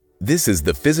This is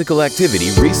the Physical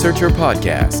Activity Researcher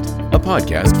Podcast, a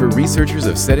podcast for researchers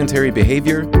of sedentary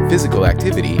behavior, physical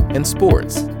activity, and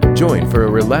sports. Join for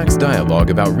a relaxed dialogue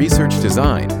about research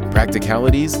design,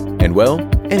 practicalities, and, well,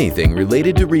 anything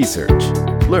related to research.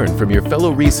 Learn from your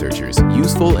fellow researchers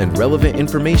useful and relevant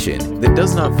information that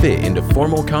does not fit into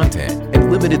formal content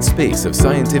and limited space of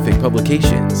scientific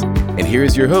publications. And here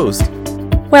is your host.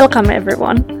 Welcome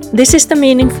everyone. This is the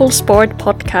Meaningful Sport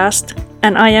podcast,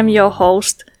 and I am your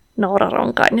host, Noora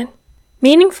Ronkainen.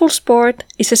 Meaningful Sport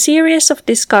is a series of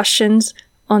discussions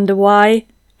on the why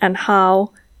and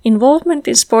how involvement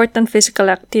in sport and physical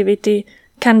activity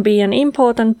can be an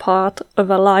important part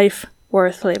of a life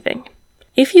worth living.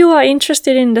 If you are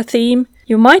interested in the theme,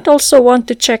 you might also want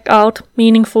to check out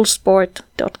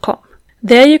meaningfulsport.com.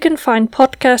 There you can find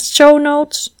podcast show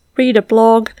notes, read a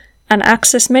blog, and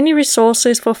access many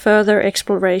resources for further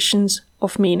explorations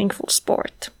of meaningful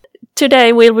sport.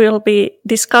 Today we will be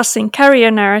discussing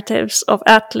career narratives of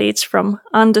athletes from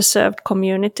underserved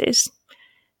communities.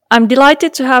 I'm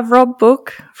delighted to have Rob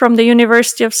Book from the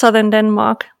University of Southern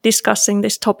Denmark discussing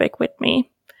this topic with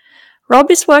me. Rob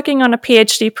is working on a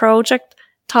PhD project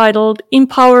titled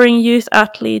Empowering Youth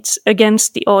Athletes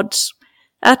Against the Odds: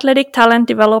 Athletic Talent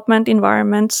Development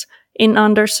Environments in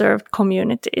Underserved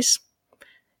Communities.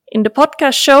 In the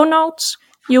podcast show notes,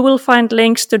 you will find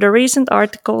links to the recent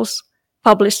articles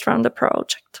published from the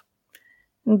project.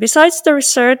 And besides the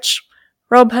research,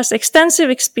 Rob has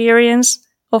extensive experience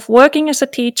of working as a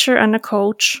teacher and a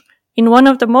coach in one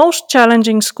of the most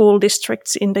challenging school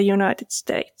districts in the United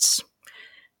States.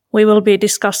 We will be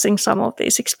discussing some of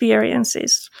these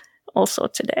experiences also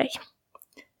today.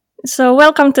 So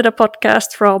welcome to the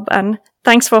podcast, Rob, and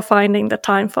thanks for finding the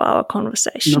time for our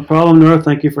conversation. No problem, Noora.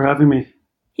 Thank you for having me.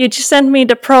 You just sent me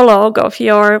the prologue of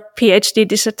your PhD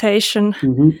dissertation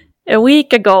a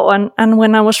week ago, and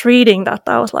when I was reading that,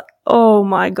 I was like, oh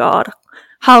my God,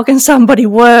 how can somebody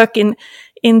work in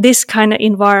this kind of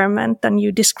environment? And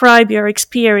you describe your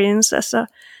experience as a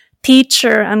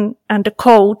teacher and a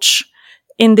coach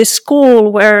in this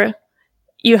school where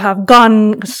you have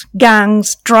guns,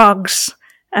 gangs, drugs,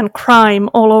 and crime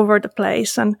all over the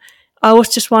place. And I was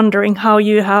just wondering how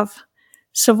you have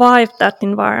survived that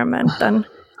environment. And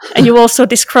you also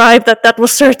described that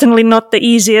was certainly not the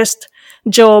easiest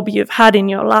job you've had in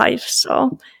your life.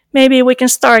 So maybe we can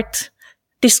start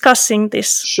discussing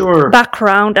this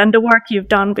background and the work you've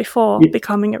done before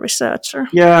becoming a researcher.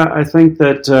 Yeah, I think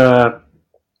that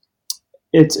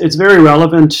it's very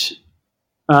relevant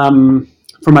for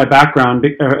my background,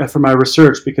 for my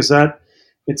research, because that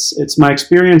it's my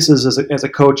experiences as a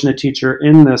coach and a teacher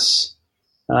in this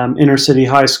inner city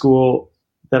high school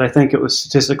that I think it was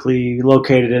statistically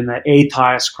located in the 8th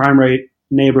highest crime rate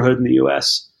neighborhood in the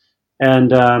U.S.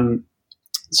 And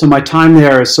so my time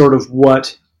there is sort of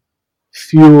what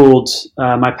fueled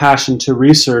my passion to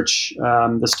research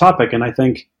this topic. And I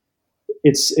think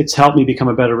it's helped me become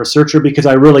a better researcher because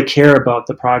I really care about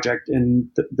the project, and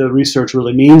the research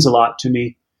really means a lot to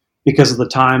me because of the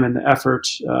time and the effort,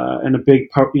 and a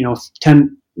big part,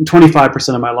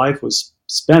 25% of my life was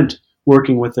spent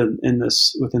working within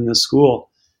this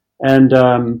school. And,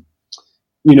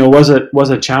 was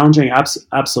it challenging?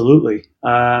 Absolutely.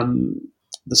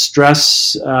 The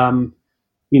stress,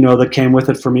 that came with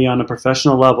it for me on a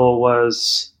professional level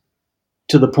was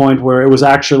to the point where it was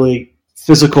actually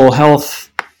physical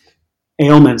health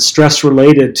ailments,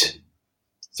 stress-related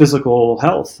physical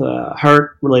health,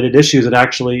 heart-related issues that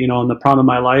actually, in the prime of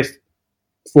my life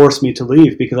forced me to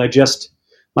leave because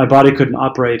my body couldn't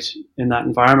operate in that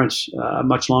environment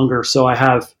much longer. So I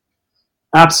have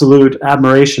absolute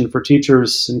admiration for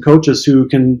teachers and coaches who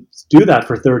can do that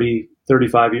for 30,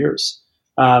 35 years.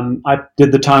 I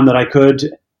did the time that I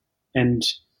could, and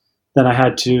then I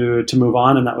had to move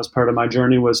on, and that was part of my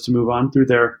journey, was to move on through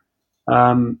there.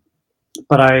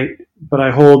 But I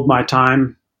hold my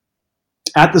time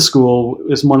at the school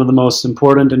is one of the most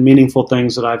important and meaningful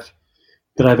things that I've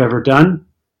ever done.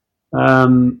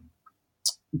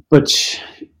 But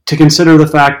to consider the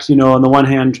fact, on the one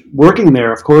hand, working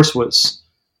there, of course, was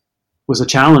a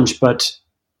challenge, but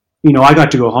I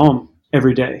got to go home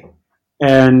every day,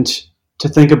 and to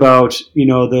think about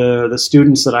the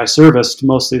students that I serviced,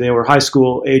 mostly they were high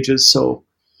school ages, so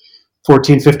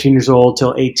 14, 15 years old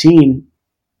till 18.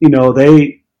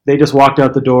 They just walked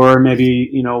out the door, maybe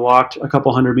walked a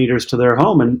couple hundred meters to their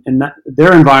home, and that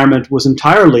their environment was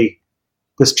entirely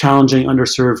this challenging,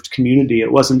 underserved community.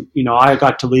 It wasn't I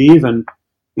got to leave and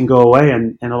go away,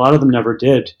 and a lot of them never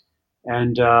did.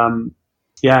 And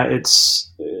it's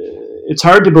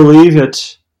hard to believe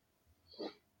it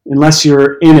unless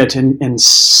you're in it and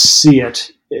see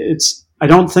it. I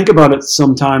don't think about it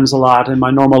sometimes a lot in my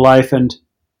normal life.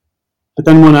 But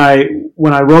then when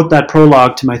I wrote that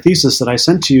prologue to my thesis that I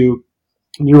sent to you,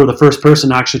 and you were the first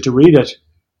person actually to read it,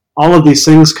 all of these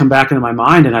things come back into my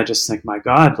mind, and I just think, my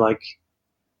God, like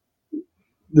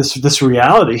this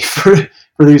reality for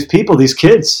these people, these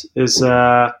kids, is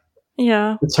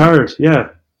it's hard. Yeah.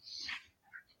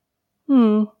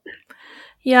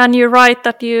 Yeah, and you're right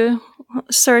that you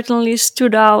certainly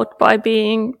stood out by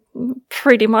being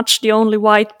pretty much the only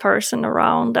white person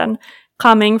around and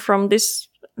coming from this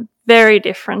very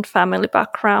different family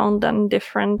background and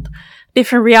different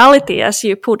reality, as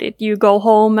you put it. You go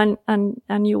home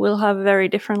and you will have a very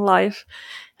different life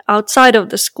outside of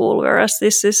the school, whereas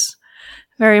this is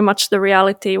very much the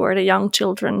reality where the young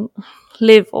children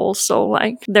live also,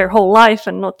 like their whole life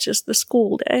and not just the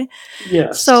school day.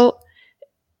 Yes. So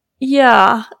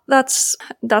yeah, that's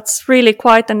really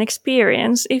quite an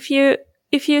experience. If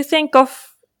you think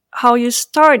of how you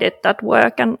started that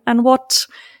work and what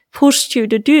pushed you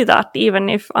to do that, even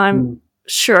if I'm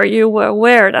sure you were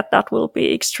aware that will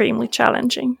be extremely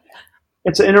challenging.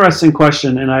 It's an interesting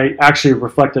question, and I actually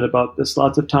reflected about this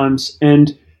lots of times.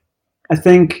 And I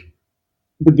think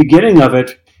the beginning of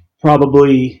it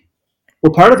probably,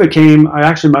 well, part of it came,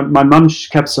 my mom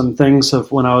kept some things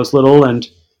of when I was little, and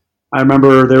I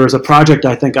remember there was a project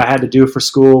I think I had to do for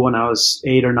school when I was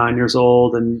 8 or 9 years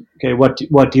old. And okay, what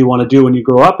do you want to do when you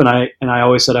grow up? And I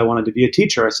always said I wanted to be a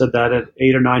teacher. I said that at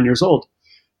 8 or 9 years old.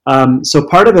 So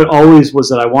part of it always was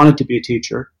that I wanted to be a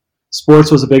teacher.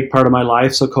 Sports was a big part of my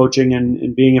life. So coaching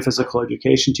and being a physical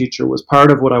education teacher was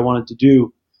part of what I wanted to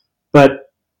do.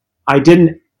 But I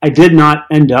did not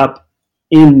end up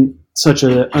in such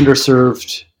an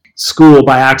underserved school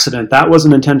by accident. That was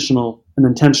an intentional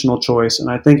choice,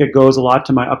 and I think it goes a lot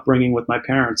to my upbringing with my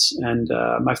parents. And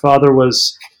my father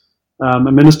was a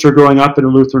minister growing up in a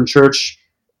Lutheran church,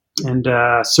 and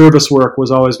service work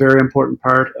was always a very important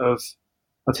part of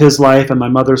his life and my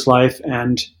mother's life.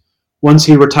 And once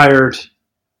he retired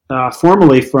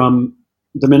formally from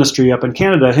the ministry up in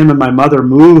Canada, him and my mother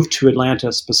moved to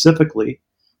Atlanta specifically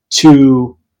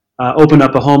to open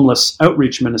up a homeless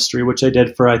outreach ministry, which they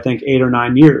did for, I think, 8 or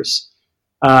 9 years.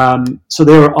 So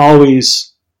they were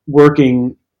always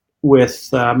working with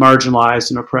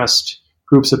marginalized and oppressed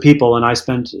groups of people, and I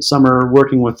spent summer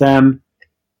working with them.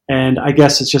 And I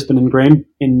guess it's just been ingrained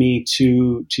in me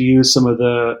to use some of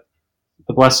the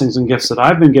blessings and gifts that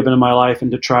I've been given in my life,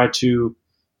 and to try to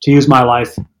use my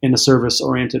life in a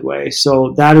service-oriented way.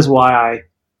 So that is why I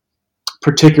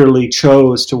particularly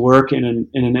chose to work in an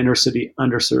inner city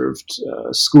underserved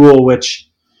school, which,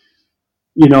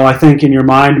 you know, I think in your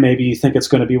mind, maybe you think it's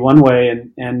going to be one way,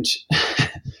 and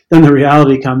then the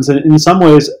reality comes. And in some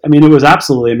ways, I mean, it was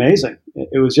absolutely amazing.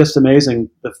 It was just amazing.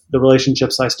 The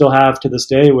relationships I still have to this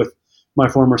day with my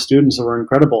former students were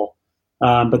incredible.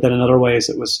 But then in other ways,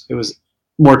 it was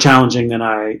more challenging than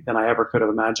I ever could have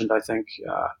imagined. I think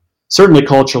certainly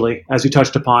culturally, as you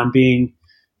touched upon, being,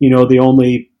 you know,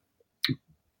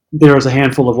 there was a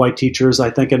handful of white teachers. I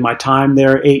think in my time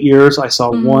there, 8 years, I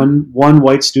saw one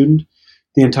white student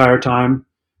the entire time.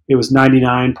 It was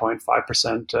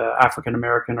 99.5% African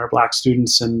American or Black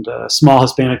students, and a small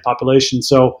Hispanic population.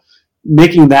 So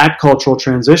making that cultural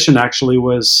transition actually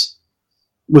was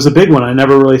a big one. I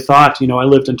never really thought, you know, I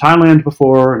lived in Thailand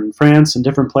before and France and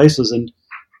different places, and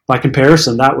by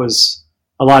comparison, that was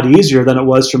a lot easier than it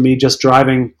was for me just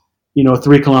driving, you know,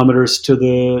 3 kilometers to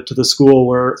the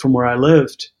school from where I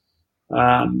lived.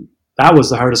 That was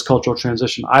the hardest cultural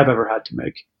transition I've ever had to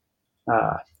make,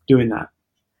 doing that.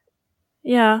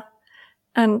 Yeah.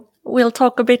 And we'll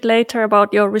talk a bit later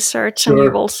about your research. Sure. And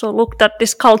you've also looked at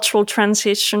this cultural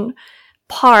transition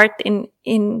part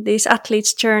in these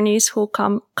athletes' journeys who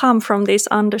come from these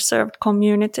underserved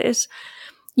communities.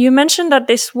 You mentioned that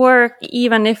this work,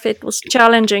 even if it was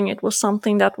challenging, it was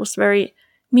something that was very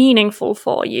meaningful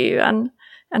for you. And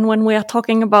when we are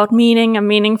talking about meaning and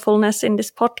meaningfulness in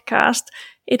this podcast,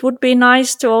 it would be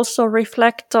nice to also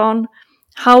reflect on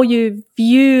how you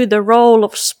view the role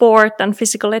of sport and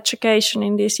physical education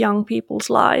in these young people's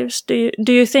lives. Do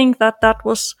you think that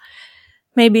was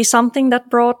maybe something that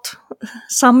brought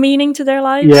some meaning to their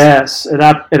lives? Yes, it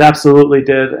absolutely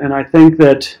did. And I think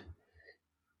that,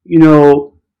 you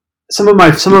know, some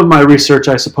of my research,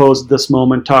 I suppose, at this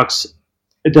moment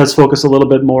it does focus a little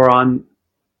bit more on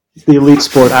the elite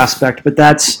sport aspect, but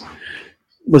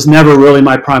was never really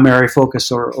my primary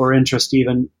focus or interest,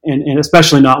 even, and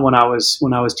especially not when I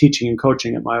was teaching and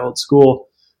coaching at my old school.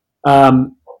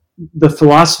 The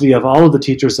philosophy of all of the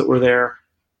teachers that were there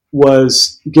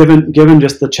was, given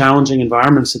just the challenging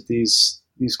environments that these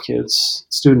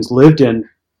students lived in,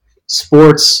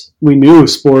 sports, we knew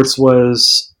sports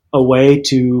was a way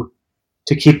to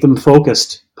keep them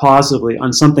focused positively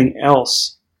on something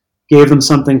else, gave them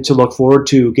something to look forward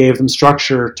to, gave them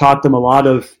structure, taught them a lot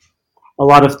of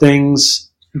things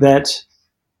that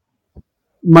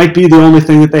might be the only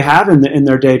thing that they have in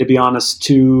their day, to be honest,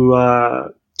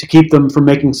 to keep them from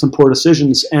making some poor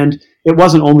decisions. And it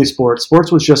wasn't only sports.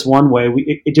 Sports was just one way.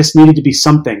 It just needed to be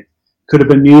something. It could have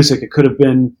been music. It could have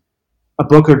been a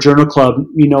book or journal club.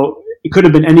 It could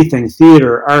have been anything,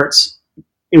 theater, arts.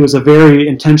 It was a very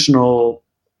intentional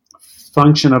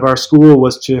function of our school,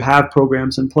 was to have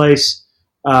programs in place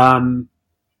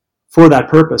for that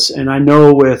purpose. And I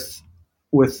know with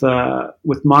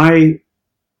my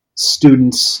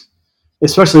students,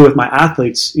 especially with my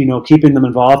athletes, keeping them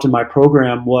involved in my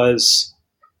program was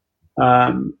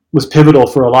pivotal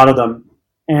for a lot of them.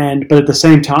 But at the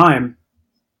same time,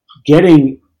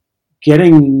 getting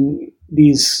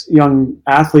these young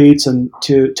athletes and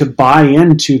to buy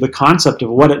into the concept of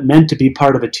what it meant to be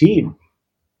part of a team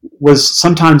was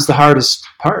sometimes the hardest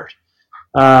part.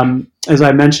 As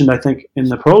I mentioned, I think in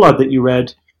the prologue that you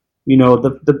read,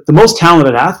 the most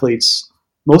talented athletes,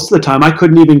 most of the time I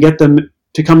couldn't even get them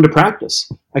to come to practice.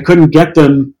 I couldn't get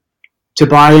them to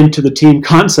buy into the team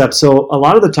concept. So a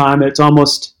lot of the time it's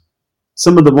almost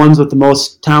some of the ones with the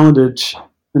most talented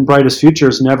and brightest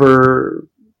futures never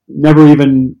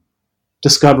even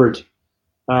discovered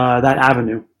that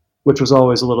avenue, which was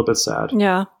always a little bit sad.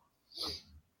 Yeah.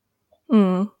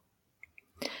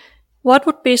 What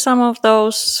would be some of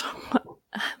those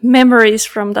memories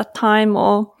from that time?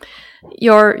 Or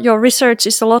your research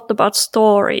is a lot about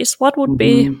stories. What would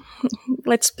be,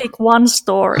 let's pick one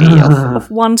story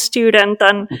of one student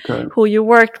and who you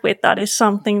worked with that is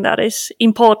something that is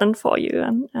important for you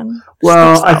and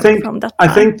well, I think from that time.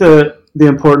 I think the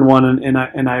important one, and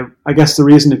I guess the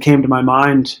reason it came to my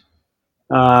mind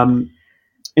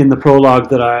in the prologue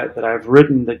that I've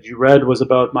written that you read was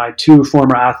about my two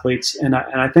former athletes, and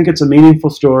I think it's a meaningful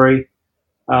story,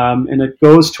 and it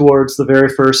goes towards the very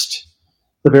first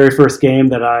game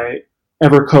that I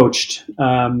ever coached.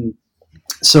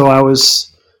 So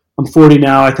I'm 40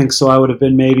 now, I think, so I would have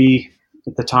been maybe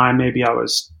at the time, maybe I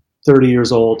was 30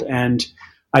 years old, and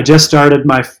I just started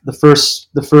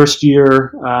the first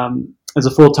year as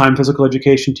a full-time physical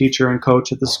education teacher and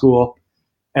coach at the school.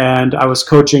 And I was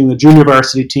coaching the junior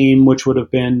varsity team, which would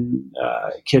have been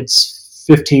kids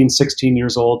 15, 16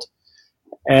 years old.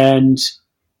 And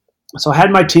so I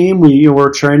had my team. We were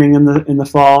training in the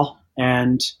fall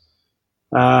and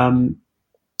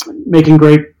making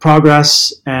great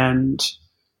progress. And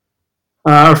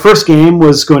our first game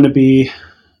was going to be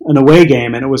an away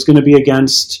game, and it was going to be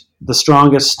against the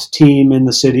strongest team in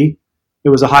the city. It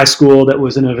was a high school that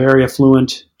was in a very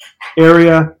affluent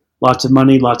area. Lots of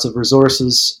money, lots of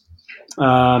resources.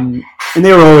 And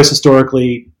they were always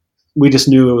historically, we just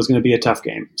knew it was going to be a tough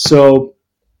game. So,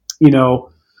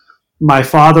 my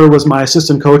father was my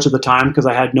assistant coach at the time because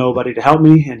I had nobody to help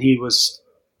me, and he was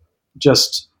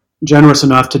just generous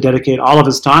enough to dedicate all of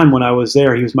his time when I was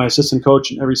there. He was my assistant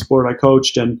coach in every sport I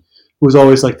coached and was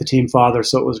always like the team father.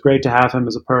 So it was great to have him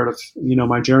as a part of,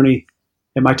 my journey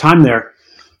and my time there.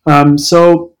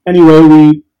 So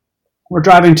anyway, we're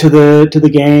driving to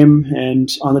the game and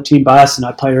on the team bus, and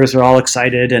our players are all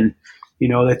excited, and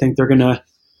they think they're gonna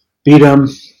beat them.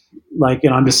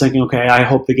 And I'm just thinking, okay, I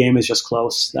hope the game is just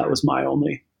close. That was my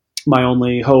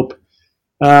only hope.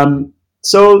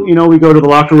 So we go to the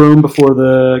locker room before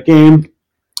the game.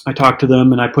 I talk to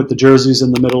them, and I put the jerseys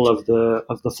in the middle of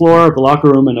the floor of the locker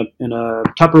room in a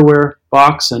Tupperware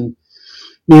box, and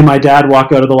me and my dad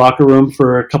walk out of the locker room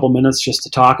for a couple minutes just to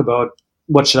talk about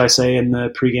what should I say in the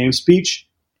pregame speech.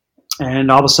 And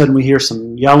all of a sudden we hear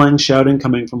some yelling, shouting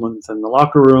coming from within the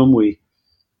locker room. We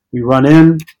run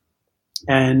in,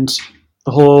 and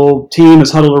the whole team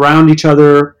is huddled around each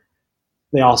other.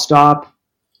 They all stop.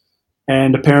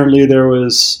 And apparently there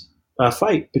was a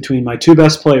fight between my two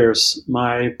best players.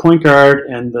 My point guard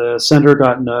and the center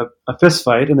got in a fist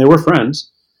fight, and they were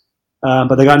friends.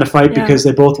 But they got in a fight because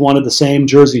they both wanted the same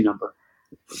jersey number.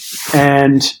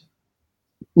 And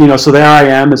so there I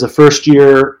am as a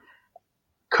first-year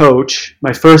coach,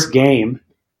 my first game,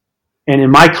 and in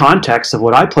my context of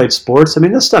what I played sports,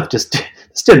 this stuff this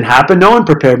didn't happen. No one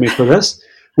prepared me for this.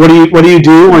 What do you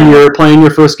do when you're playing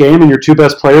your first game and your two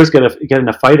best players get in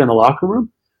a fight in the locker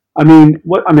room? I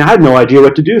had no idea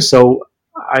what to do, so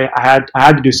I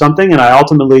had to do something, and I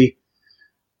ultimately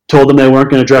told them they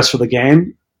weren't going to dress for the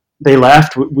game. They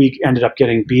left. We ended up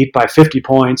getting beat by 50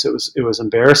 points. It was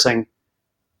embarrassing.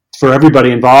 for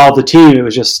everybody involved, the team, it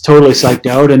was just totally psyched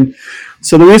out. And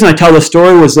so the reason I tell the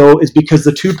story is because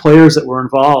the two players that were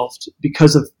involved,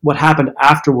 because of what happened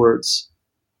afterwards,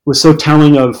 was so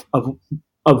telling of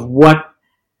what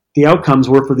the outcomes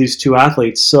were for these two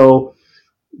athletes. So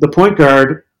the point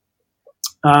guard,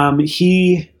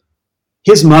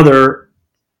 his mother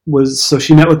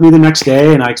she met with me the next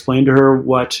day, and I explained to her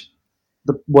what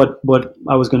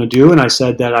I was going to do, and I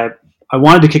said that I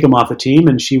wanted to kick him off the team,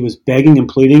 and she was begging and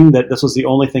pleading that this was the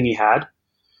only thing he had.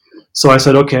 So I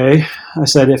said, okay. I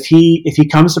said, if he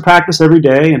comes to practice every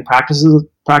day and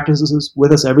practices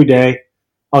with us every day,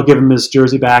 I'll give him his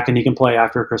jersey back and he can play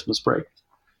after Christmas break.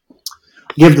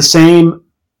 Give the same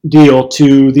deal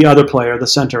to the other player, the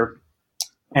center.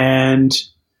 And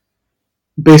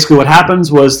basically what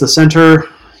happens was the center,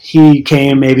 he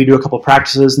came maybe to a couple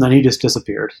practices and then he just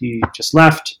disappeared. He just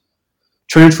left,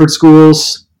 transferred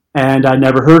schools, and I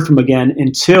never heard from him again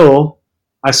until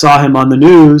I saw him on the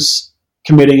news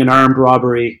committing an armed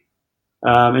robbery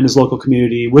in his local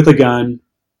community with a gun,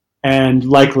 and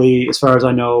likely, as far as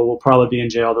I know, will probably be in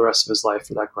jail the rest of his life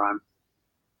for that crime.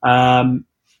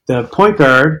 The point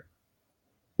guard,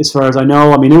 as far as I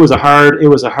know, I mean, it was a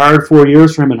hard 4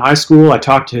 years for him in high school. I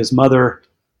talked to his mother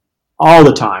all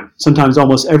the time, sometimes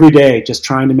almost every day, just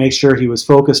trying to make sure he was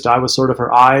focused. I was sort of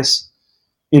her eyes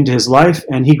into his life,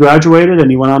 and he graduated and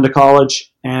he went on to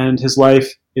college, and his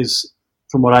life is,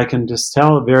 from what I can just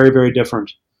tell, very, very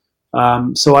different.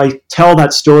 So I tell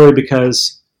that story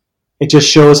because it just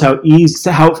shows how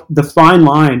the fine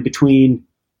line between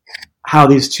how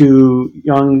these two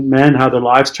young men, how their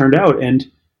lives turned out. And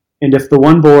if the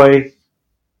one boy,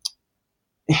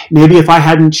 maybe if I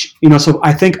hadn't, so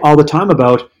I think all the time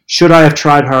about, should I have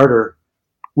tried harder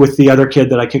with the other kid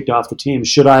that I kicked off the team?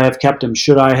 Should I have kept him?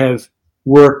 Should I have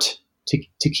worked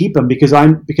to keep him?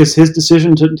 Because his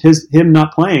decision him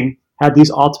not playing had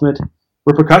these ultimate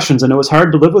repercussions, and it was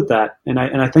hard to live with that. And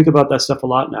I think about that stuff a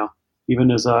lot now,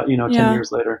 even as 10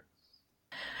 years later.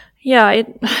 Yeah,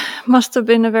 it must have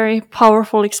been a very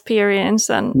powerful experience.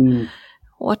 And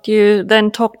what you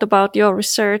then talked about your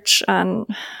research, and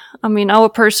I mean, our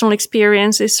personal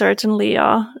experience is certainly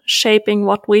shaping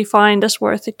what we find as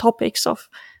worthy topics of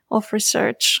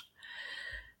research.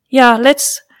 Yeah,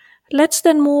 let's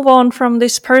then move on from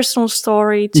this personal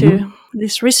story to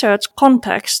this research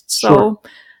context. So Sure.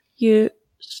 You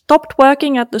stopped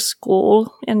working at the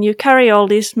school and you carry all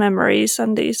these memories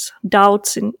and these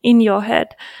doubts in your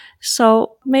head.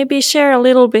 So maybe share a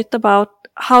little bit about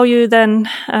how you then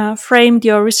framed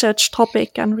your research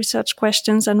topic and research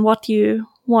questions and what you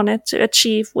wanted to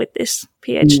achieve with this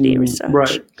PhD research.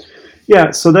 Right.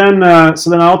 Yeah. So then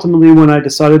ultimately, when I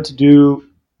decided to do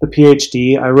the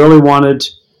PhD, I really wanted.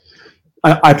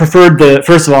 I preferred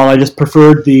I just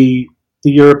preferred the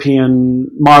European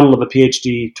model of a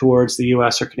PhD towards the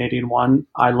US or Canadian one.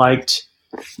 I liked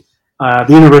the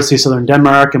University of Southern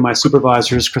Denmark, and my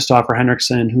supervisors, Christopher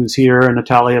Henriksen, who's here, and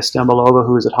Natalia Stambolova,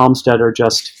 who is at Halmstad, are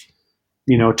just,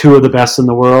 two of the best in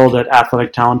the world at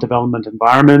athletic talent development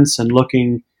environments and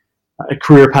looking at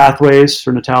career pathways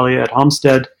for Natalia at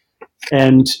Halmstad.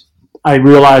 And I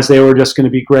realized they were just going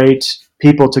to be great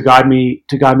people to guide me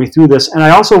through this. And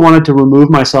I also wanted to remove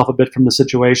myself a bit from the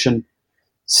situation.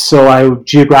 So I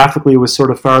geographically was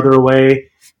sort of farther away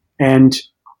and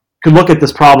could look at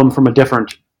this problem from a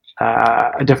different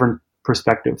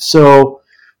perspective. So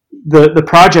the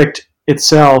project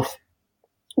itself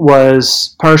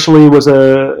was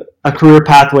a career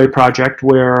pathway project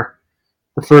where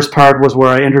the first part was where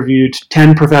I interviewed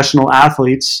 10 professional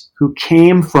athletes who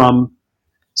came from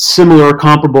similar,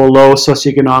 comparable, low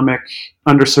socioeconomic,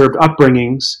 underserved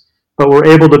upbringings, but were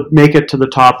able to make it to the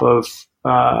top of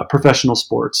professional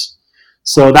sports.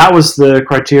 So that was the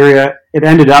criteria. It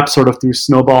ended up sort of through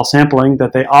snowball sampling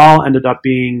that they all ended up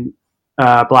being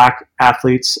black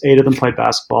athletes. 8 of them played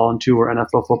basketball and 2 were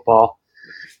NFL football.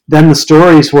 Then the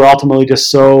stories were ultimately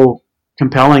just so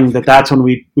compelling that's when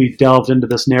we delved into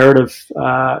this narrative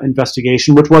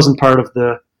investigation, which wasn't part of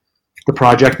the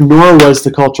project, nor was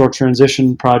the cultural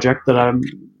transition project that I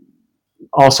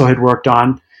also had worked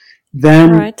on.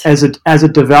 Then Right. as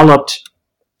it developed,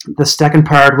 the second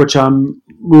part, which I'm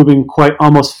moving quite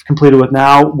almost completed with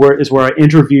now, where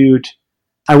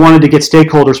I wanted to get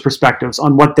stakeholders' perspectives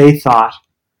on what they thought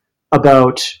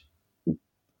about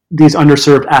these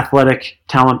underserved athletic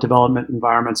talent development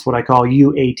environments, what I call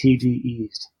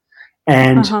UATDEs,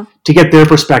 and to get their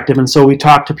perspective. And so we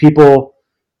talked to people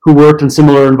who worked in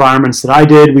similar environments that I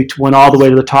did. We went all the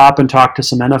way to the top and talked to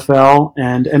some NFL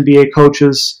and NBA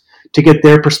coaches to get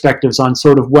their perspectives on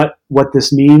sort of what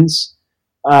this means.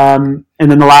 And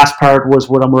then the last part was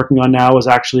what I'm working on now is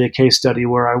actually a case study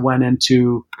where I went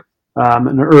into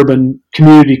an urban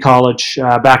community college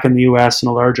back in the U.S. in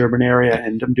a large urban area,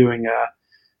 and I'm doing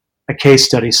a case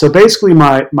study. So basically,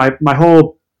 my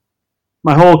whole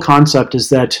concept is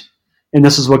that, and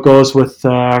this is what goes with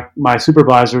my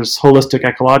supervisor's holistic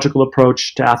ecological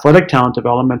approach to athletic talent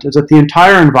development, is that the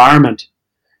entire environment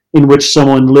in which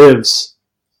someone lives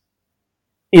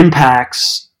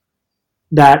impacts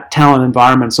that talent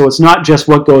environment. So it's not just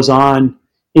what goes on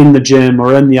in the gym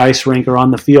or in the ice rink or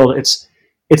on the field.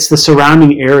 It's the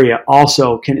surrounding area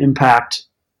also can impact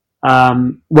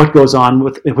what goes on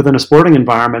within a sporting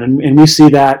environment. And we see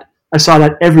that. I saw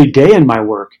that every day in my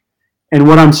work. And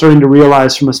what I'm starting to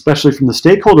realize, especially from the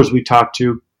stakeholders we talk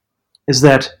to, is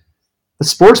that the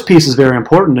sports piece is very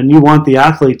important, and you want the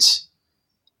athletes.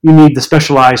 You need the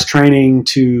specialized training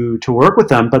to work with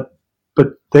them, but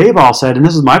they've all said, and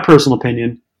this is my personal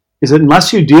opinion, is that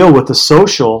unless you deal with the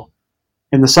social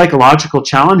and the psychological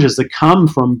challenges that come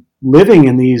from living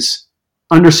in these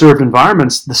underserved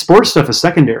environments, the sports stuff is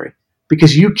secondary,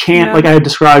 because you can't, like I had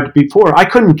described before, I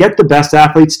couldn't get the best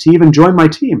athletes to even join my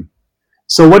team.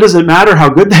 So what does it matter how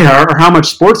good they are or how much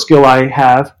sports skill I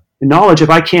have and knowledge if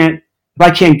I can't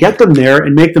get them there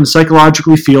and make them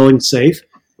psychologically feeling safe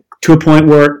to a point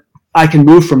where I can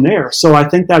move from there. So I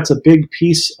think that's a big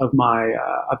piece of my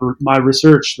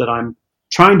research that I'm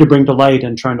trying to bring to light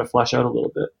and trying to flesh out a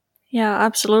little bit. Yeah,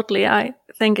 absolutely. I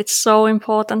think it's so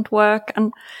important work.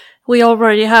 And we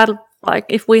already had, like,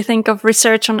 if we think of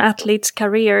research on athletes'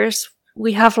 careers,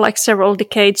 we have like several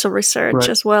decades of research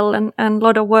as well, and a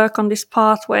lot of work on these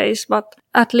pathways. But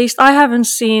at least I haven't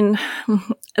seen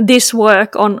this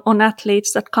work on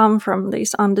athletes that come from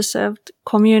these underserved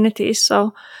communities.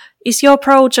 So is your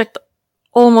project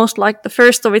almost like the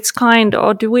first of its kind,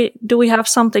 or do we have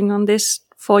something on this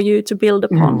for you to build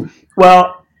upon?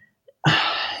 Well,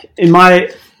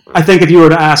 I think if you were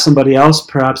to ask somebody else,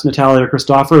 perhaps Natalia or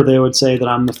Christopher, they would say that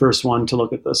I'm the first one to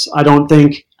look at this. I don't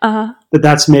think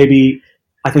that's maybe.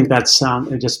 I think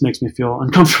it just makes me feel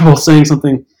uncomfortable saying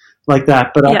something like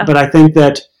that. But I think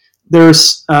that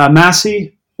there's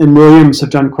Massey and Williams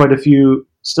have done quite a few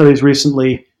studies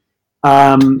recently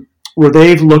where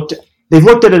they've looked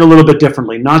at it a little bit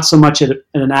differently, not so much in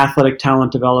an athletic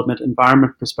talent development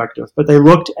environment perspective, but they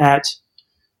looked at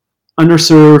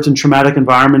underserved and traumatic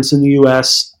environments in the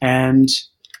U.S. and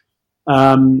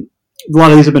a lot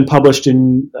of these have been published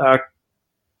in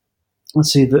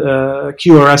the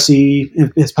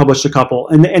QRSE has published a couple,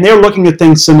 and they're looking at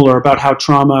things similar about how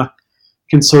trauma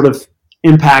can sort of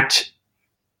impact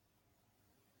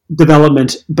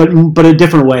development, but a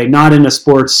different way, not in a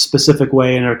sports specific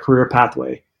way, in a career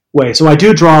pathway way. So I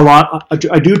do draw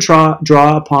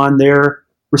draw upon their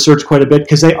research quite a bit,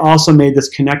 because they also made this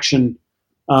connection,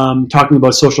 talking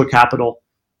about social capital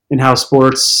and how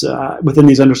sports within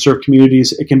these underserved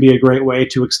communities, it can be a great way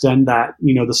to extend that,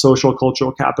 the social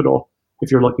cultural capital,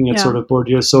 if you're looking at sort of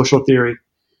Bourdieu's social theory.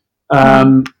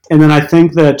 And then I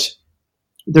think that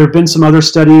there have been some other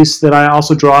studies that I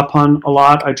also draw upon a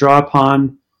lot. I draw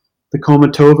upon the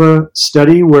Komatova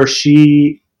study, where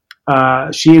she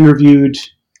interviewed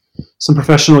some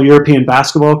professional European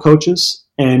basketball coaches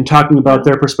and talking about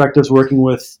their perspectives working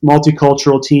with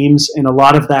multicultural teams. And a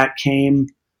lot of that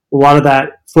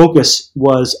focus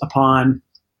was upon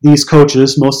these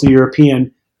coaches, mostly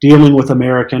European, dealing with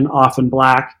American, often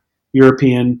Black,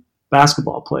 European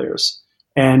basketball players,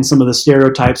 and some of the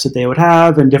stereotypes that they would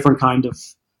have, and different kind of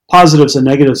positives and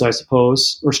negatives, I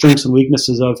suppose, or strengths and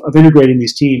weaknesses of integrating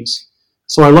these teams.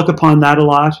 So I look upon that a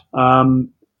lot.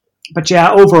 But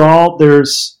yeah, overall,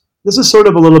 this is sort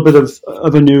of a little bit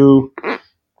of a new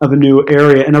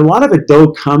area, and a lot of it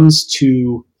though comes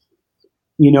to,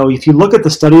 if you look at the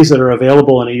studies that are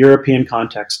available in a European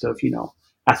context of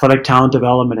athletic talent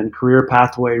development and career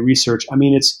pathway research. I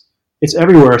mean, it's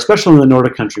everywhere, especially in the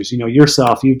Nordic countries.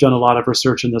 Yourself, you've done a lot of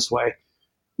research in this way.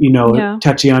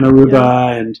 Tatiana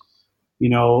Ruba, and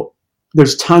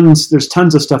there's tons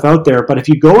of stuff out there. But if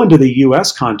you go into the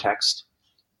U.S. context,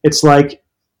 it's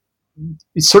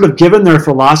sort of given their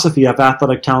philosophy of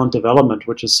athletic talent development,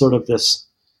 which is sort of this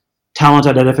talent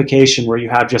identification where you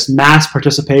have just mass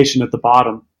participation at the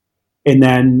bottom, and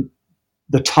then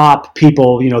the top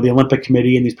people, the Olympic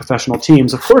Committee and these professional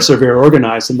teams, of course, are very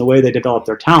organized in the way they develop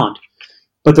their talent,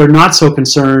 but they're not so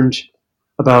concerned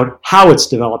about how it's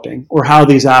developing or how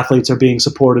these athletes are being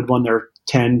supported when they're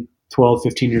 10, 12,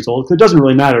 15 years old. It doesn't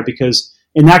really matter, because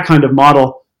in that kind of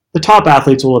model, the top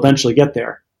athletes will eventually get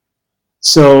there.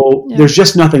 So there's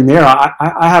just nothing there.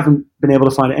 I haven't been able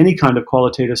to find any kind of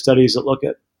qualitative studies that look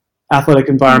at athletic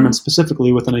environments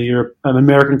specifically within an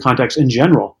American context in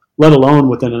general, let alone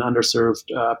within an underserved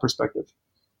perspective.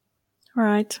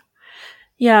 Right.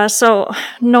 Yeah, so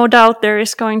no doubt there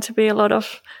is going to be a lot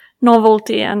of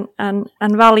novelty and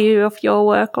value of your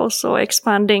work also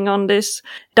expanding on this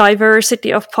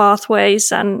diversity of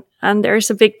pathways, and there is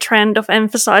a big trend of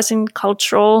emphasizing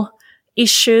cultural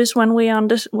issues when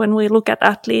we look at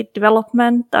athlete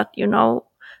development, that, you know,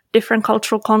 different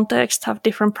cultural contexts have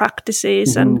different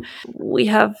practices, and we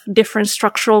have different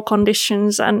structural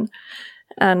conditions, and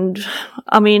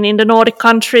I mean, in the Nordic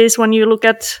countries, when you look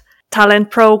at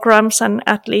talent programs and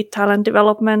athlete talent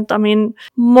development, I mean,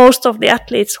 most of the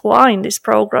athletes who are in these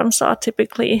programs are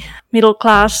typically middle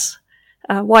class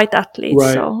white athletes.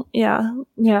 Right. So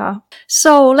yeah.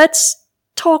 So let's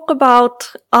talk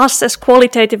about us as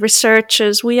qualitative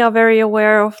researchers. We are very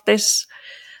aware of this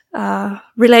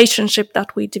relationship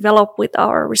that we develop with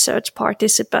our research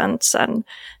participants, and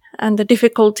the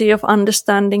difficulty of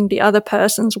understanding the other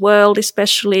person's world,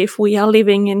 especially if we are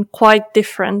living in quite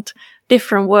different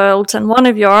worlds. And one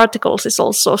of your articles is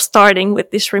also starting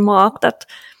with this remark that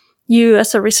you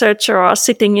as a researcher are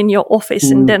sitting in your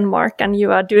office in Denmark, and you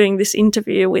are doing this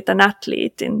interview with an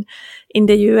athlete in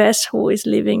the US who is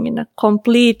living in a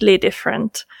completely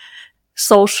different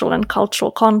social and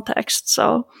cultural context.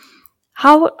 So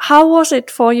how was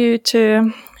it for you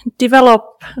to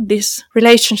develop this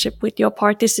relationship with your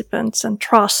participants and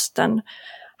trust, and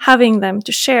having them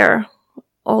to share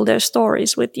all their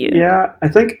stories with you? Yeah, I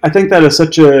think that is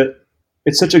such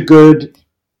a good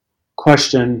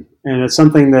question, and it's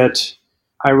something that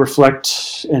I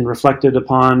reflected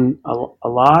upon a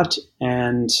lot.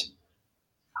 And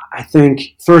I think,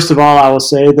 first of all, I will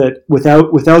say that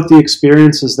without the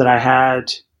experiences that I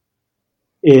had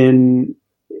in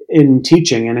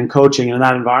teaching and in coaching and in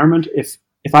that environment,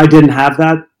 if I didn't have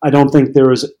that, I don't think there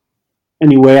was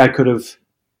any way I could have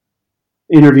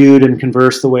interviewed and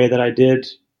conversed the way that I did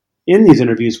in these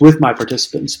interviews with my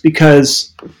participants,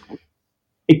 because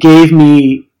it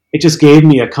just gave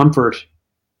me a comfort,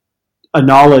 a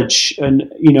knowledge, and,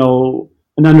 you know,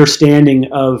 an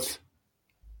understanding of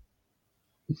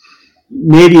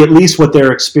maybe at least what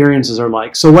their experiences are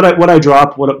like. So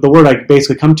the word I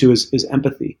basically come to is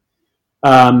empathy,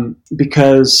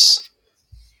 because,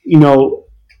 you know,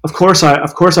 of course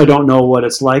I don't know what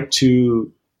it's like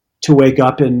to wake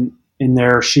up in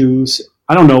their shoes.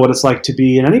 I don't know what it's like to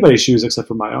be in anybody's shoes except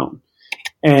for my own.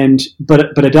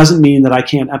 But it doesn't mean that I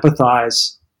can't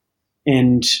empathize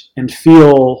and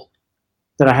feel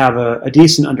that I have a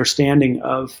decent understanding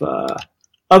of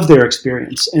their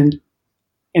experience. And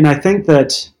I think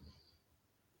that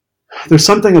there's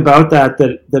something about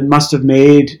that must have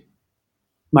made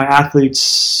my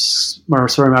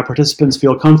participants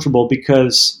feel comfortable,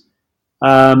 because,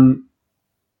 and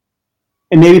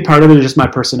maybe part of it is just my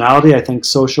personality. I think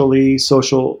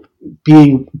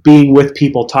being with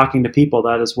people, talking to people,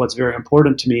 that is what's very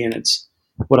important to me, and it's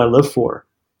what I live for.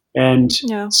 And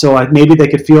so maybe they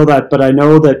could feel that, but I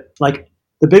know that, like,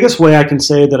 the biggest way I can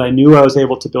say that I knew I was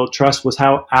able to build trust was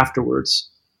how afterwards.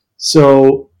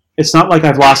 So it's not like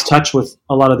I've lost touch with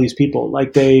a lot of these people.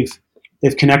 Like, they've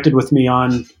connected with me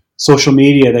on social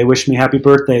media. They wish me happy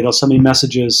birthday. They'll send me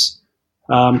messages,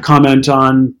 comment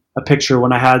on a picture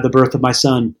when I had the birth of my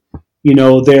son. You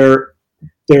know, they're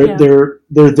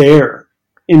there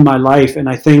in my life, and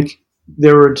I think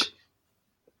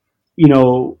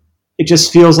it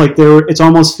just feels like it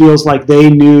almost feels like they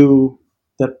knew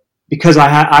that, because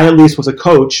I at least was a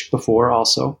coach before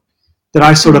also, that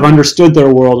I sort of understood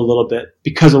their world a little bit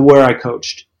because of where I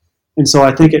coached. And so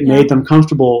I think it made them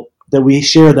comfortable that we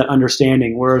share that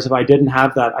understanding. Whereas if I didn't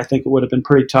have that, I think it would have been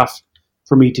pretty tough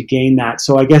for me to gain that.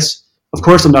 So I guess, of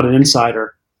course, I'm not an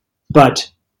insider,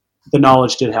 but the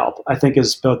knowledge did help, I think,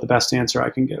 is about the best answer I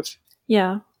can give.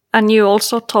 Yeah. And you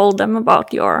also told them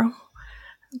about your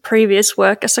previous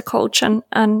work as a coach and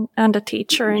a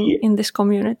teacher in this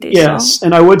community. Yes. So.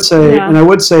 And I would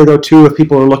say though too, if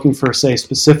people are looking for, say,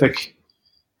 specific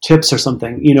tips or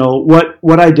something, you know,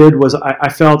 what I did was I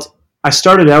felt I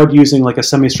started out using like a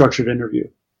semi-structured interview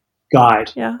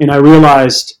guide, and I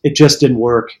realized it just didn't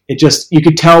work. You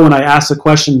could tell when I asked the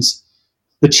questions,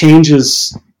 the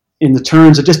changes in the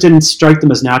turns, it just didn't strike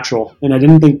them as natural. And I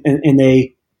didn't think,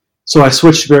 so I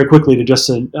switched very quickly to just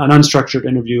an unstructured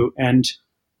interview. And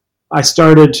I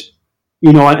started,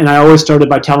 you know, and I always started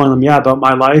by telling them, about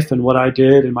my life and what I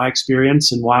did and my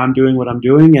experience and why I'm doing what I'm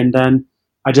doing. And then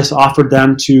I just offered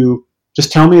them to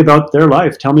just tell me about their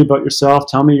life. Tell me about yourself.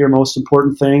 Tell me your most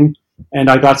important thing. And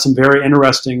I got some very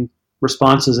interesting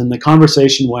responses, and the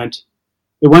conversation went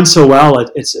so well.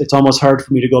 It's almost hard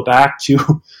for me to go back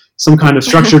to some kind of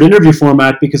structured interview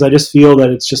format, because I just feel that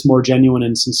it's just more genuine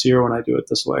and sincere when I do it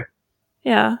this way.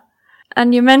 Yeah.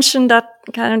 And you mentioned that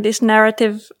kind of this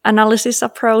narrative analysis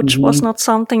approach was not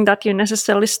something that you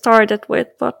necessarily started with,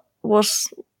 but was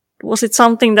it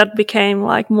something that became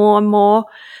like more and more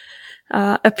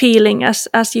appealing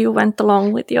as you went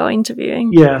along with your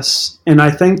interviewing? Yes, and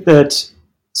I think that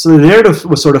the narrative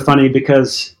was sort of funny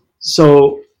because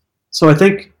so I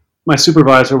think my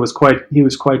supervisor was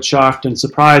quite shocked and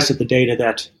surprised at the data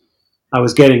that I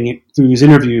was getting through these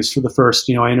interviews. For the first,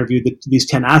 I interviewed these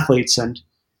 10 athletes, and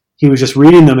he was just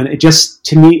reading them, and it just,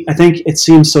 to me, I think it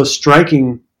seems so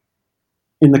striking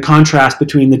in the contrast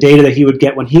between the data that he would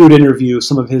get when he would interview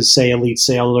some of his, say, elite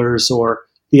sailors or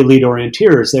the elite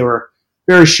orienteers. They were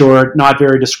very short, not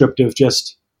very descriptive,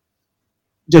 just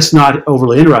not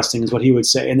overly interesting, is what he would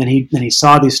say. And then he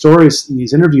saw these stories and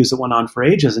these interviews that went on for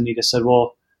ages, and he just said,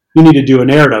 well, you need to do a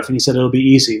narrative. And he said, it'll be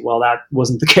easy. Well, that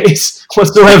wasn't the case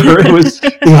whatsoever. It was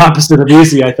the opposite of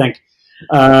easy, I think.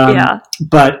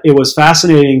 But it was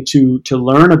fascinating to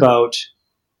learn about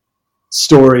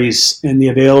stories and the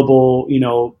available,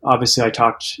 obviously I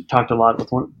talked a lot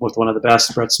with one of the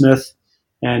best, Brett Smith,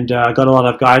 and got a lot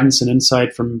of guidance and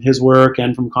insight from his work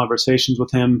and from conversations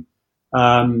with him.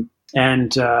 And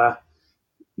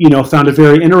found it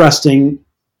very interesting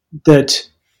that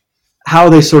how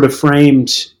they sort of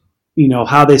framed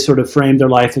their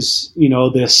life as,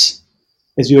 this,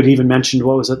 as you had even mentioned,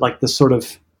 what was it, like this sort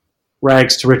of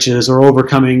rags to riches or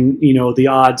overcoming, the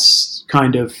odds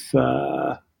kind of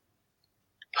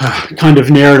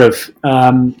narrative,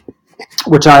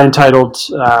 which I entitled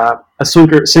a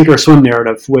sink or swim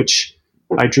narrative, which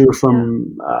I drew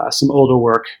from some older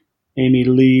work. Amy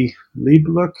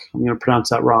Liebluck, I'm going to pronounce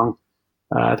that wrong.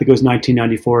 I think it was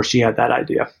 1994. She had that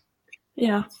idea.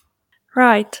 Yeah,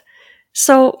 right.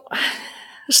 So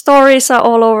stories are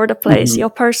all over the place. Your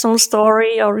personal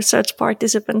story, your research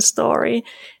participant story.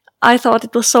 I thought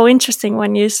it was so interesting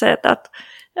when you said that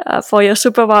for your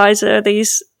supervisor,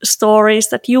 these stories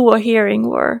that you were hearing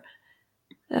were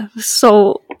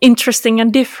so interesting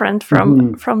and different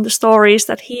from the stories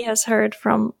that he has heard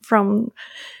from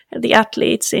the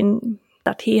athletes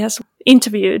that he has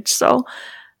interviewed. So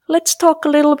let's talk a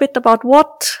little bit about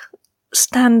what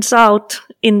stands out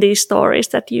in these stories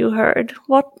that you heard.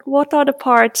 What are the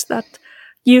parts that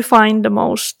you find the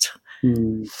most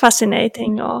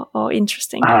fascinating or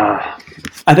interesting?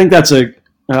 I think that's a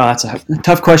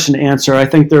tough question to answer. I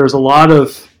think there's a lot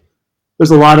of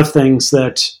things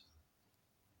that,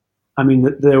 I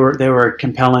mean, they were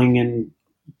compelling and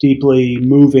deeply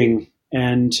moving,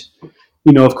 and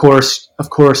of course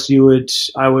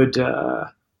I would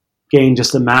gain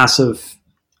just a massive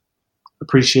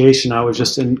appreciation. I was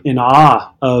just in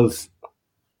awe of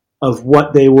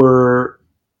what they were,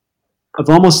 of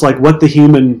almost like what the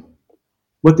human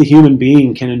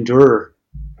being can endure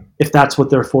if that's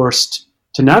what they're forced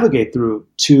to navigate through.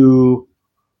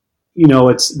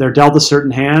 They're dealt a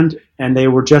certain hand, and they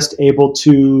were just able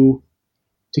to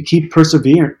keep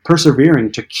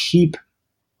persevering, to keep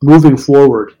moving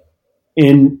forward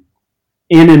in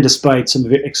and despite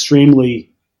some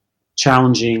extremely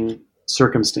challenging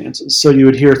circumstances. So you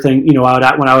would hear things,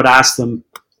 when I would ask them,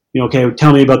 okay,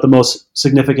 tell me about the most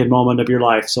significant moment of your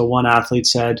life. So one athlete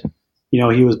said,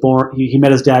 he was born, he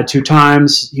met his dad 2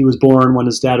 times. He was born when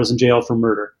his dad was in jail for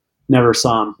murder. Never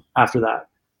saw him after that.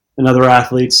 Another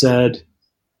athlete said,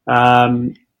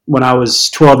 when I was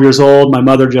 12 years old, my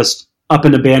mother just up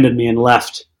and abandoned me and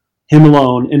left him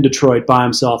alone in Detroit by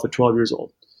himself at 12 years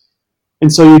old.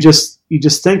 And so you just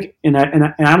think, and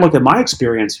I look at my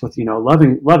experience with,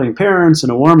 loving parents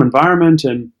and a warm environment,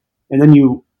 and then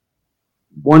you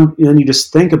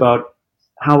just think about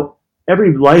how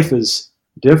every life is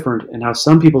different and how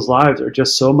some people's lives are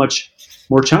just so much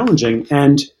more challenging.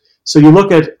 And so you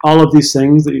look at all of these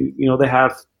things that, they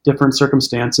have different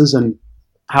circumstances and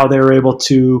how they were able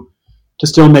to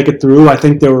still make it through. I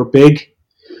think they were big.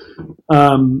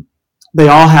 They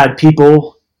all had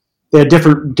people. They had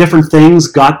different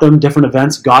things different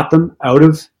events got them out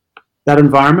of that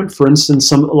environment. For instance,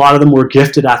 a lot of them were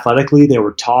gifted athletically. They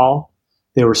were tall,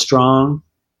 they were strong,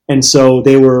 and so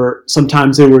they were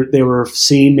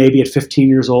seen maybe at 15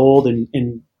 years old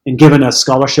and given a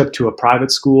scholarship to a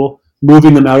private school,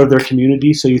 moving them out of their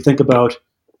community. So you think about,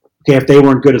 okay, if they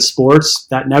weren't good at sports,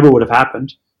 that never would have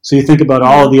happened. So you think about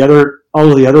all of the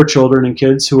other children and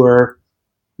kids who are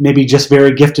maybe just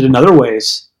very gifted in other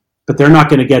ways, but they're not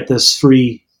going to get this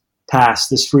free pass,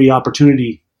 this free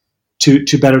opportunity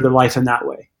to better their life in that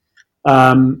way.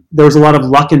 There was a lot of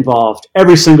luck involved.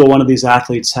 Every single one of these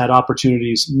athletes had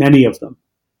opportunities, many of them,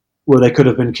 where they could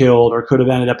have been killed or could have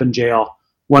ended up in jail.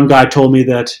 One guy told me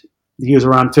that he was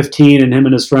around 15 and him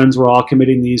and his friends were all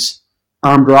committing these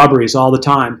armed robberies all the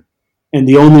time. And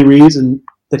the only reason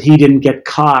that he didn't get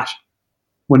caught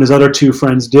when his other two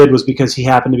friends did was because he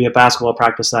happened to be at basketball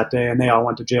practice that day, and they all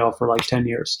went to jail for like 10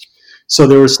 years. So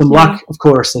there was some luck, of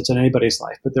course, that's in anybody's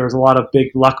life, but there was a lot of big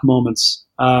luck moments.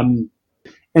 And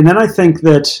then I think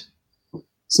that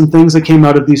some things that came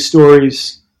out of these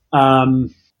stories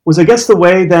was, I guess, the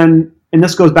way then, and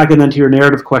this goes back and then to your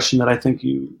narrative question that I think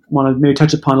you want to maybe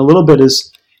touch upon a little bit,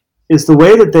 is the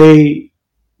way that they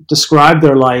described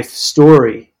their life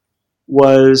story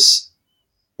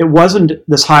it wasn't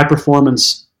this high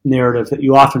performance narrative that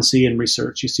you often see in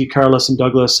research. You see Carlos and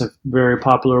Douglas are very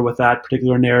popular with that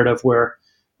particular narrative, where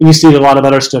you see it in a lot of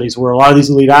other studies where a lot of these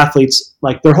elite athletes,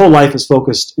 like their whole life is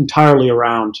focused entirely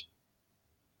around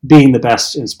being the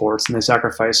best in sports, and they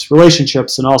sacrifice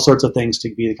relationships and all sorts of things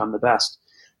to become the best.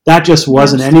 That just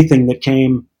wasn't anything that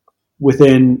came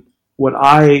within what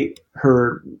I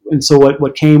heard. And so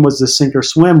what came was this sink or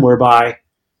swim, whereby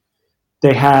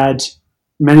they had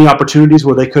many opportunities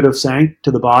where they could have sank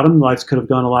to the bottom. Lives could have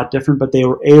gone a lot different, but they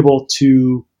were able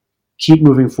to keep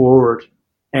moving forward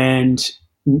and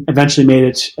eventually made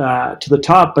it to the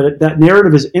top. But that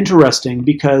narrative is interesting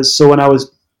because, so when I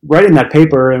was writing that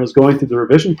paper and was going through the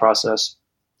revision process,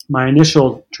 my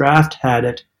initial draft had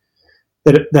it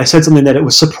that I said something that it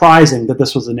was surprising that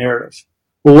this was the narrative.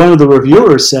 Well, one of the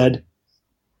reviewers said,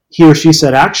 he or she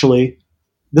said, actually,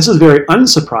 this is very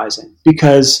unsurprising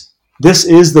because this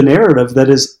is the narrative that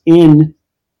is in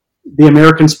the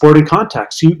American sporting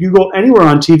context. You go anywhere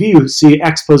on TV, you see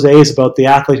exposés about the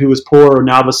athlete who was poor, and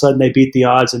now all of a sudden they beat the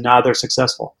odds and now they're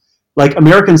successful. Like,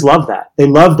 Americans love that. They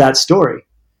love that story.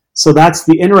 So that's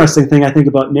the interesting thing I think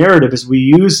about narrative, is we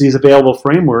use these available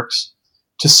frameworks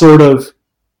to sort of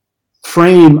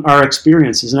frame our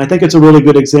experiences. And I think it's a really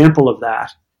good example of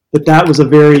that was a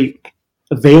very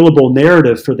available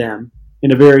narrative for them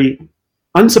in a very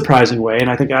unsurprising way. And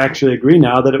I think I actually agree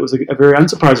now that it was a very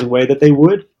unsurprising way that they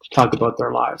would talk about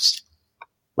their lives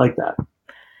like that.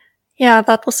 Yeah,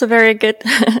 that was a very good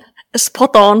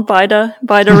spot on by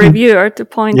the reviewer to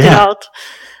point it out.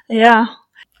 Yeah.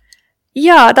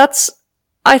 Yeah,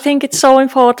 I think it's so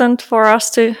important for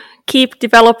us to keep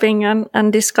developing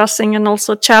and discussing and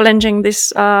also challenging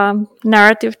this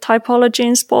narrative typology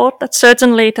in sport. That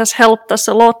certainly it has helped us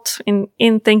a lot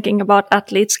in thinking about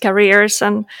athletes' careers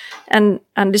and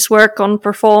this work on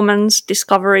performance,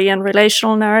 discovery, and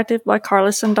relational narrative by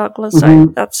Carlos and Douglas. Mm-hmm.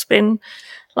 So that's been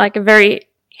like a very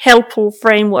helpful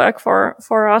framework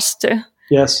for us to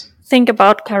think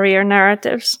about career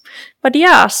narratives. But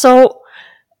yeah, so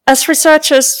as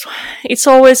researchers, it's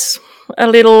always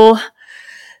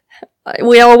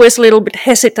we're always a little bit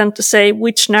hesitant to say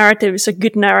which narrative is a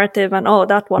good narrative and,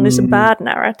 that one is a bad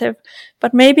narrative.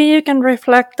 But maybe you can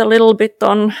reflect a little bit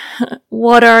on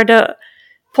what are the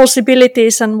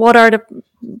possibilities and what are the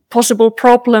possible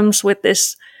problems with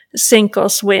this sink or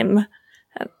swim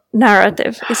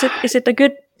narrative. Is it a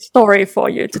good story for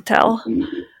you to tell?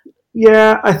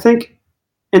 Yeah, I think,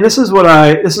 and this is what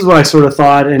I sort of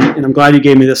thought, and I'm glad you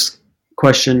gave me this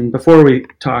question before we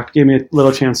talked, gave me a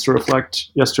little chance to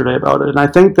reflect yesterday about it. And I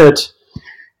think that,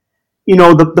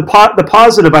 the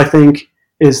positive, I think,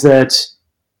 is that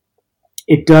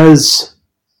it does,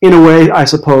 in a way, I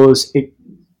suppose,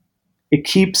 it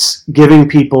keeps giving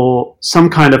people some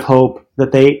kind of hope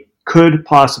that they could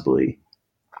possibly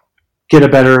get a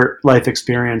better life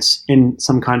experience in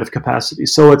some kind of capacity.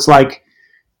 So it's like,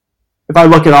 if I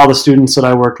look at all the students that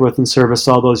I worked with in service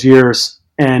all those years,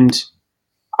 and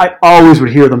I always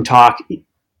would hear them talk,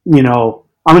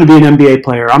 I'm going to be an NBA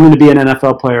player, I'm going to be an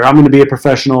NFL player, I'm going to be a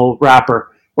professional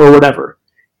rapper, or whatever.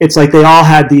 It's like they all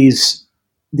had these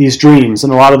dreams,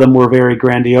 and a lot of them were very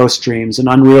grandiose dreams and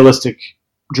unrealistic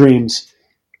dreams.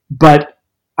 But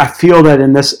I feel that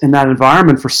in that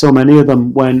environment, for so many of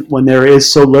them, when there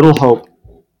is so little hope,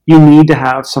 you need to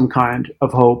have some kind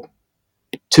of hope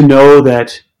to know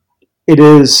that it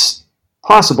is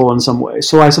possible in some way.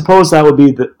 So I suppose that would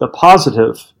be the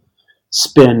positive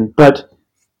spin. But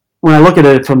when I look at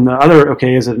it from the other,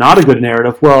 is it not a good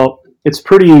narrative? Well, it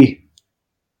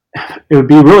would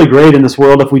be really great in this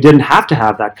world if we didn't have to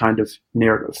have that kind of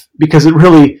narrative, because it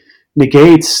really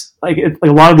negates like a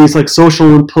lot of these like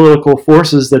social and political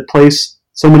forces that place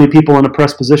so many people in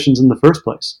oppressed positions in the first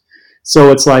place.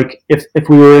 So it's like if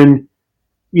we were in,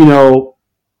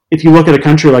 if you look at a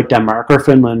country like Denmark or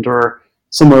Finland or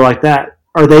somewhere like that,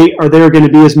 are there going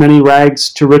to be as many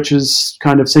rags to riches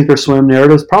kind of sink or swim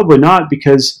narratives? Probably not,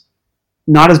 because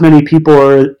not as many people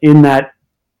are in that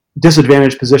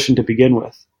disadvantaged position to begin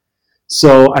with.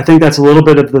 So I think that's a little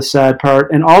bit of the sad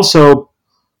part. And also,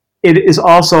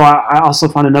 I also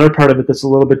find another part of it that's a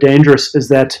little bit dangerous is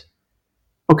that,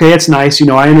 it's nice,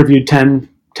 I interviewed 10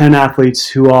 10 athletes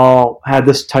who all had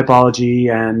this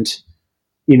typology and,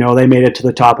 they made it to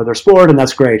the top of their sport, and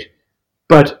that's great.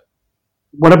 But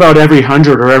what about every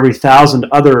 100 or every 1,000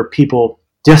 other people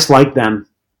just like them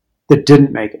that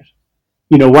didn't make it?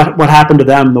 What happened to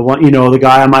them? The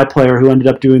guy on my player who ended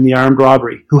up doing the armed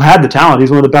robbery, who had the talent.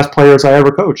 He's one of the best players I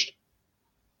ever coached.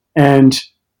 And,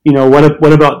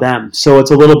 what about them? So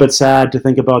it's a little bit sad to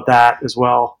think about that as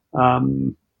well.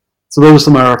 So those are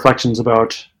some of my reflections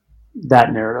about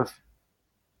that narrative.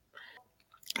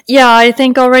 Yeah, I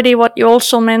think already what you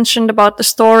also mentioned about the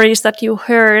stories that you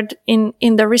heard in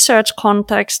the research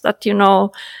context, that,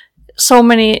 so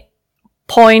many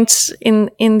points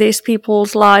in these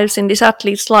people's lives, in these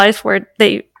athletes' lives, where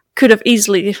they could have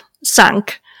easily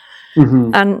sank.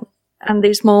 Mm-hmm. And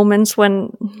these moments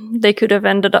when they could have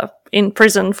ended up in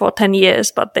prison for 10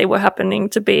 years, but they were happening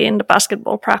to be in the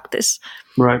basketball practice.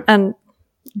 Right. And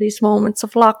these moments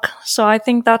of luck. So I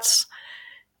think that's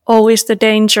always the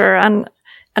danger.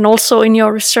 And also in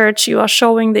your research, you are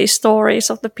showing these stories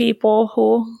of the people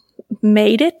who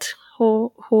made it,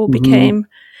 who mm-hmm. became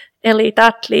elite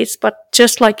athletes. But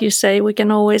just like you say, we can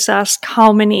always ask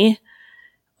how many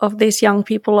of these young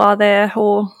people are there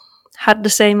who had the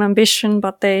same ambition,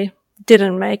 but they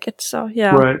didn't make it. So,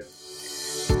 yeah. Right.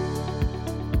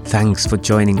 Thanks for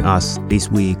joining us this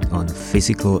week on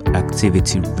Physical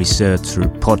Activity Researcher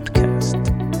Podcast.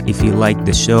 If you like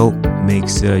the show, make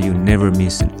sure you never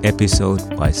miss an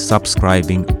episode by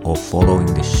subscribing or following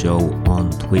the show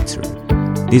on Twitter.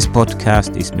 This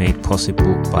podcast is made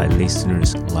possible by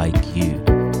listeners like you.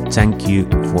 Thank you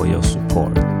for your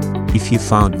support. If you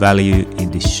found value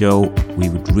in the show, we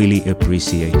would really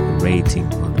appreciate a rating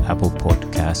on Apple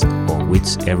Podcasts or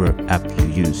whichever app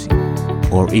you're using.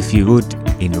 Or if you would,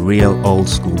 in a real old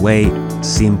school way,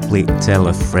 simply tell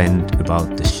a friend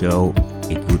about the show.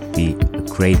 It would be a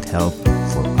great help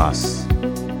for us.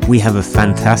 We have a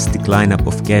fantastic lineup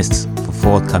of guests for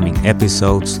forthcoming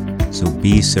episodes, so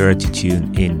be sure to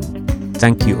tune in.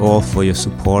 Thank you all for your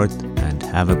support and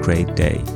have a great day.